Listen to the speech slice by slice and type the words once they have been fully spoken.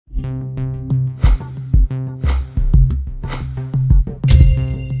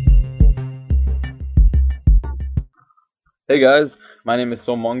Hey guys, my name is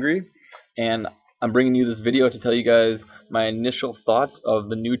So Mungry, and I'm bringing you this video to tell you guys my initial thoughts of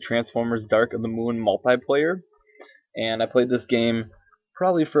the new Transformers Dark of the Moon multiplayer. And I played this game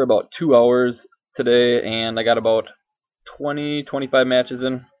probably for about 2 hours today, and I got about 20-25 matches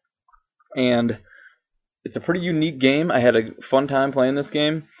in. And it's a pretty unique game. I had a fun time playing this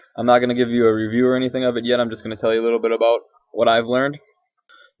game. I'm not going to give you a review or anything of it yet. I'm just going to tell you a little bit about what I've learned.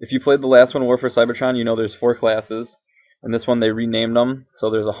 If you played the last one, War for Cybertron, you know there's 4 classes. In this one, they renamed them.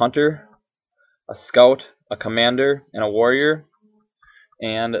 So there's a hunter, a scout, a commander, and a warrior.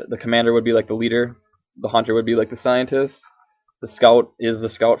 And the commander would be like the leader. The hunter would be like the scientist. The scout is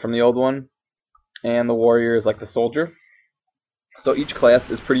the scout from the old one. And the warrior is like the soldier. So each class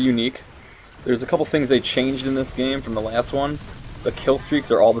is pretty unique. There's a couple things they changed in this game from the last one. The kill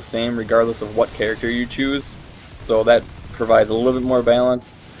streaks are all the same regardless of what character you choose. So that provides a little bit more balance.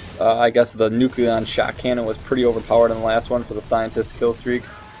 I guess the Nucleon shot cannon was pretty overpowered in the last one for the scientist kill streak.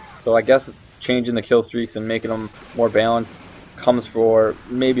 So I guess changing the kill streaks and making them more balanced comes for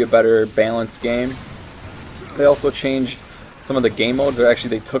maybe a better balanced game. They also changed some of the game modes, or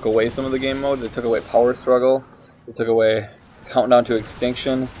actually they took away some of the game modes. They took away Power Struggle, they took away Countdown to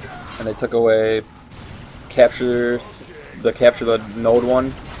Extinction, and they took away Capture the Node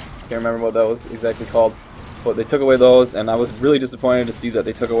one. Can't remember what that was exactly called. But they took away those, and I was really disappointed to see that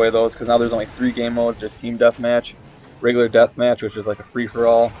they took away those, because now there's only 3 game modes. There's Team Deathmatch, Regular Deathmatch, which is like a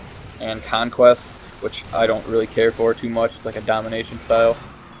free-for-all, and Conquest, which I don't really care for too much. It's like a domination style.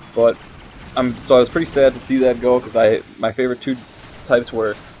 But so I was pretty sad to see that go, because my favorite 2 types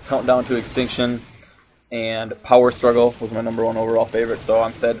were Countdown to Extinction and Power Struggle was my #1 overall favorite, so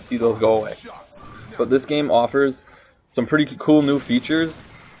I'm sad to see those go away. But this game offers some pretty cool new features.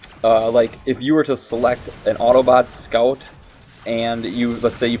 Like if you were to select an Autobot scout and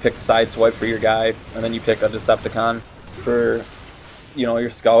let's say you pick Sideswipe for your guy and then you pick a Decepticon for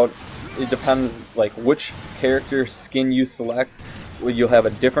your scout, it depends like which character skin you select. You'll have a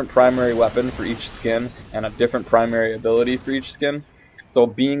different primary weapon for each skin and a different primary ability for each skin. So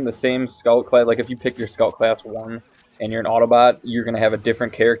being the same scout class, like if you pick your scout class 1 and you're an Autobot, you're going to have a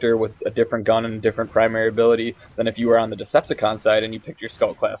different character with a different gun and a different primary ability than if you were on the Decepticon side and you picked your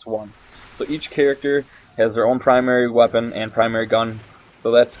Scout Class 1. So each character has their own primary weapon and primary gun, so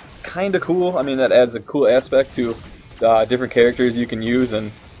that's kind of cool. I mean, that adds a cool aspect to different characters you can use,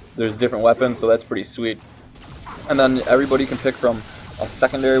 and there's different weapons, so that's pretty sweet. And then everybody can pick from a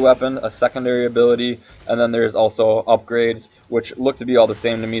secondary weapon, a secondary ability, and then there's also upgrades, which look to be all the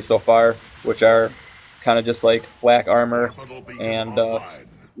same to me so far, which are kind of just like black armor, and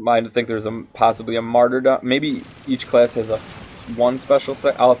I think there's possibly a martyrdom. Maybe each class has one special.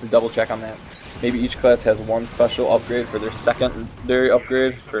 I'll have to double check on that. Maybe each class has one special upgrade for their secondary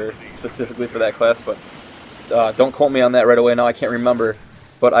upgrade specifically for that class, but don't quote me on that right away. Now I can't remember,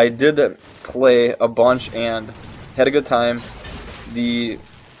 but I did play a bunch and had a good time. The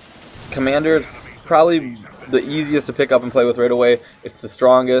commander is probably the easiest to pick up and play with right away. It's the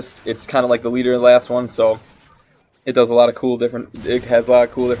strongest. It's kind of like the leader in the last one, so it does a lot of cool different. It has a lot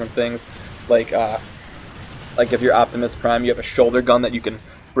of cool different things, like if you're Optimus Prime, you have a shoulder gun that you can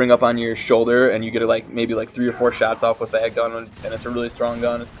bring up on your shoulder, and you get maybe 3 or 4 shots off with that gun, and it's a really strong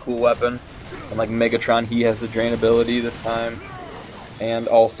gun. It's a cool weapon. And like Megatron, he has the drain ability this time, and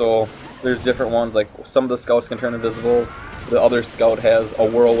also there's different ones. Like some of the scouts can turn invisible. The other scout has a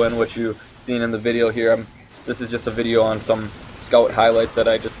whirlwind, which you've seen in the video here. This is just a video on some scout highlights that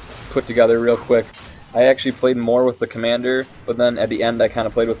I just put together real quick. I actually played more with the commander, but then at the end I kind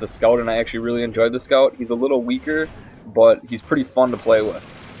of played with the scout, and I actually really enjoyed the scout. He's a little weaker, but he's pretty fun to play with.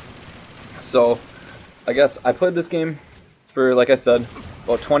 So I guess I played this game for, like I said,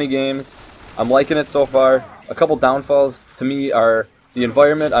 about 20 games. I'm liking it so far. A couple downfalls to me are the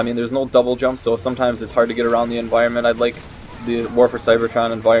environment. I mean, there's no double jump, so sometimes it's hard to get around the environment. I'd like the War for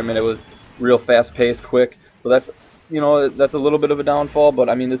Cybertron environment. It was real fast-paced, quick. So that's a little bit of a downfall, but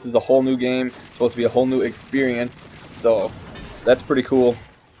I mean, this is a whole new game, supposed to be a whole new experience, so that's pretty cool.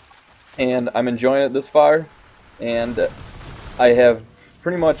 And I'm enjoying it this far, and I have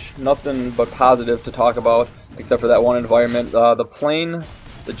pretty much nothing but positive to talk about, except for that one environment. The plane,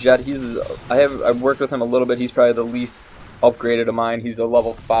 the jet, I've worked with him a little bit. He's probably the least upgraded of mine. He's a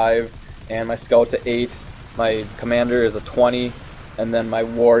level 5, and my scout's at 8. My commander is a 20. And then my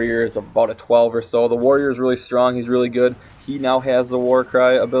warrior is about a 12 or so. The warrior is really strong. He's really good. He now has the war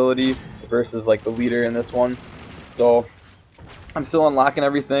cry ability versus like the leader in this one. So I'm still unlocking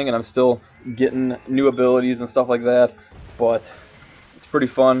everything, and I'm still getting new abilities and stuff like that. But it's pretty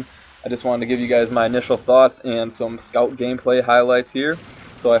fun. I just wanted to give you guys my initial thoughts and some Scout gameplay highlights here.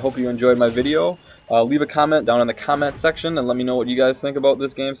 So I hope you enjoyed my video. Leave a comment down in the comment section and let me know what you guys think about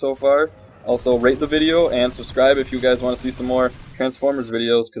this game so far. Also, rate the video and subscribe if you guys want to see some more Transformers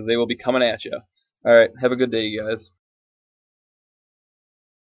videos, because they will be coming at you. Alright, have a good day, you guys.